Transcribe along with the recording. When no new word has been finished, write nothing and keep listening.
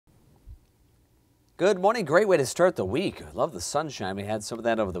Good morning. Great way to start the week. Love the sunshine. We had some of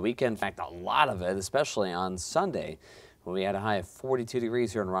that over the weekend. In fact, a lot of it, especially on Sunday, when we had a high of 42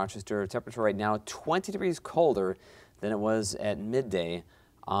 degrees here in Rochester. Temperature right now 20 degrees colder than it was at midday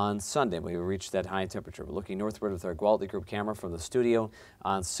on Sunday. We reached that high temperature. We're looking northward with our Gwaltney Group camera from the studio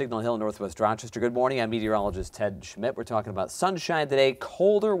on Signal Hill, northwest Rochester. Good morning. I'm meteorologist Ted Schmidt. We're talking about sunshine today,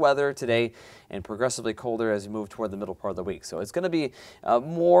 colder weather today, and progressively colder as we move toward the middle part of the week. So it's going to be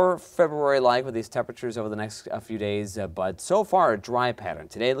more February-like with these temperatures over the next few days, but so far a dry pattern.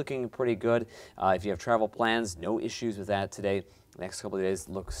 Today looking pretty good. If you have travel plans, no issues with that today. Next couple of days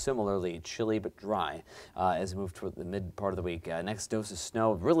look similarly chilly but dry as we move toward the mid part of the week. Next dose of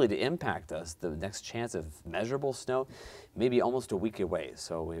snow really to impact us. The next chance of measurable snow maybe almost a week away.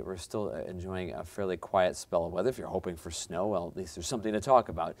 So we're still enjoying a fairly quiet spell of weather. If you're hoping for snow, well, at least there's something to talk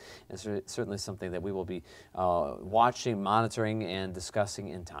about. It's certainly something that we will be watching, monitoring, and discussing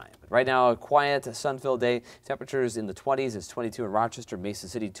in time. But right now, a quiet, sun-filled day. Temperatures in the 20s. It's 22 in Rochester, Mason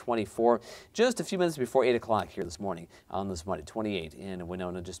City 24. Just a few minutes before 8 o'clock here this morning on this Monday. 28 in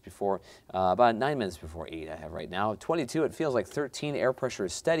Winona just before, about 9 minutes before 8 I have right now. 22, it feels like 13. Air pressure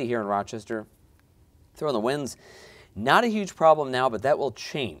is steady here in Rochester. Throwing the winds. Not a huge problem now, but that will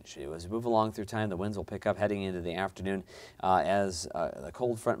change. As we move along through time, the winds will pick up heading into the afternoon as the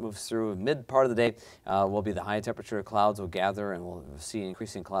cold front moves through. Mid part of the day will be the high temperature. Clouds will gather, and we'll see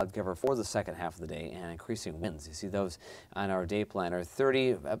increasing cloud cover for the second half of the day and increasing winds. You see those on our day planner.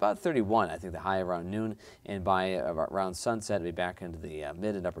 30, about 31, I think the high around noon, and by around sunset, we'll be back into the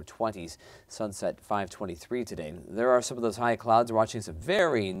mid and upper 20s. Sunset 5:23 today. There are some of those high clouds. We're watching some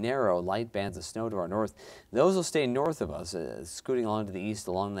very narrow light bands of snow to our north. Those will stay north of us, scooting along to the east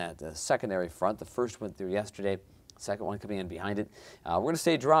along that secondary front. The first went through yesterday, second one coming in behind it. We're going to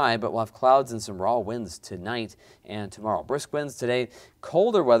stay dry, but we'll have clouds and some raw winds tonight and tomorrow. Brisk winds today,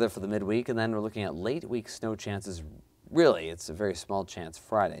 colder weather for the midweek, and then we're looking at late week snow chances. Really, it's a very small chance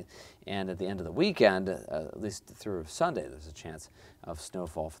Friday. And at the end of the weekend, at least through Sunday, there's a chance of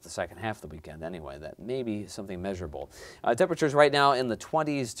snowfall for the second half of the weekend anyway. That may be something measurable. Temperatures right now in the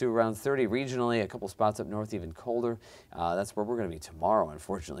 20s to around 30 regionally. A couple spots up north even colder. That's where we're going to be tomorrow,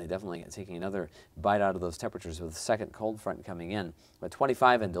 unfortunately. Definitely taking another bite out of those temperatures with the second cold front coming in. But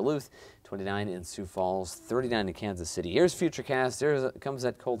 25 in Duluth, 29 in Sioux Falls, 39 in Kansas City. Here's Futurecast. There comes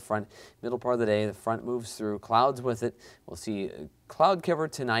that cold front. Middle part of the day, the front moves through. Clouds with it. We'll see cloud cover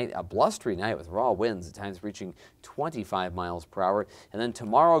tonight, a blustery night with raw winds at times reaching 25 miles per hour. And then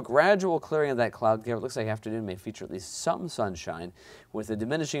tomorrow, gradual clearing of that cloud cover. It looks like afternoon may feature at least some sunshine with a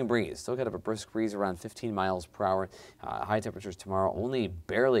diminishing breeze. Still got a brisk breeze around 15 miles per hour. High temperatures tomorrow only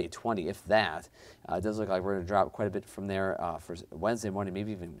barely 20, if that. It does look like we're going to drop quite a bit from there for Wednesday morning,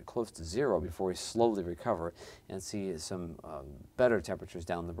 maybe even close to 0 before we slowly recover and see some better temperatures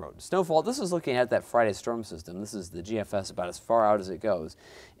down the road. Snowfall, this is looking at that Friday storm system. This is the GFS about as far out as it goes.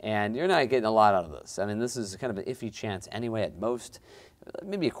 And you're not getting a lot out of this. I mean, this is kind of an iffy chance anyway at most.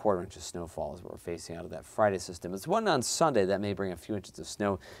 Maybe a quarter inch of snowfall is what we're facing out of that Friday system. It's one on Sunday that may bring a few inches of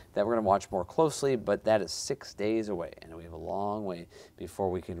snow that we're going to watch more closely, but that is 6 days away, and we have a long way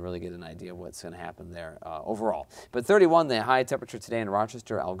before we can really get an idea of what's going to happen there overall. But 31, the high temperature today in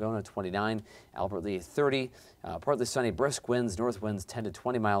Rochester, Algona 29, Albert Lea 30, partly sunny, brisk winds, north winds 10 to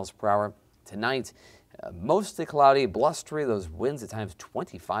 20 miles per hour. Tonight, mostly cloudy, blustery, those winds at times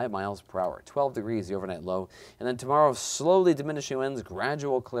 25 miles per hour, 12 degrees the overnight low. And then tomorrow, slowly diminishing winds,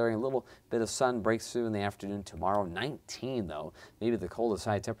 gradual clearing, a little bit of sun breaks through in the afternoon. Tomorrow, 19 though, maybe the coldest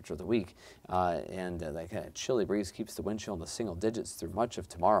high temperature of the week. And that kind of chilly breeze keeps the wind chill in the single digits through much of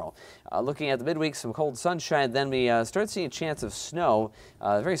tomorrow. Looking at the midweek, some cold sunshine, then we start seeing a chance of snow,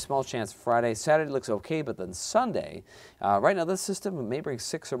 a very small chance Friday. Saturday looks okay, but then Sunday, right now this system may bring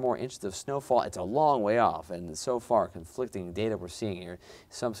 6 or more inches of snowfall. It's a long way off, and so far conflicting data we're seeing here.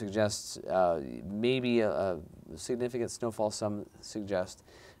 Some suggests maybe a significant snowfall, some suggest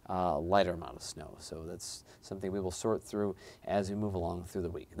a lighter amount of snow. So that's something we will sort through as we move along through the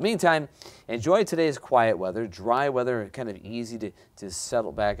week. In the meantime, enjoy today's quiet weather, dry weather, kind of easy to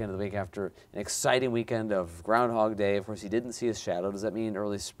settle back into the week after an exciting weekend of Groundhog Day. Of course, he didn't see his shadow. Does that mean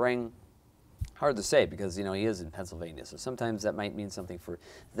early spring? Hard to say because, you know, he is in Pennsylvania, so sometimes that might mean something for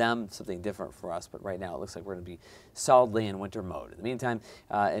them, something different for us, but right now it looks like we're going to be solidly in winter mode. In the meantime,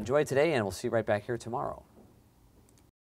 enjoy today, and we'll see you right back here tomorrow.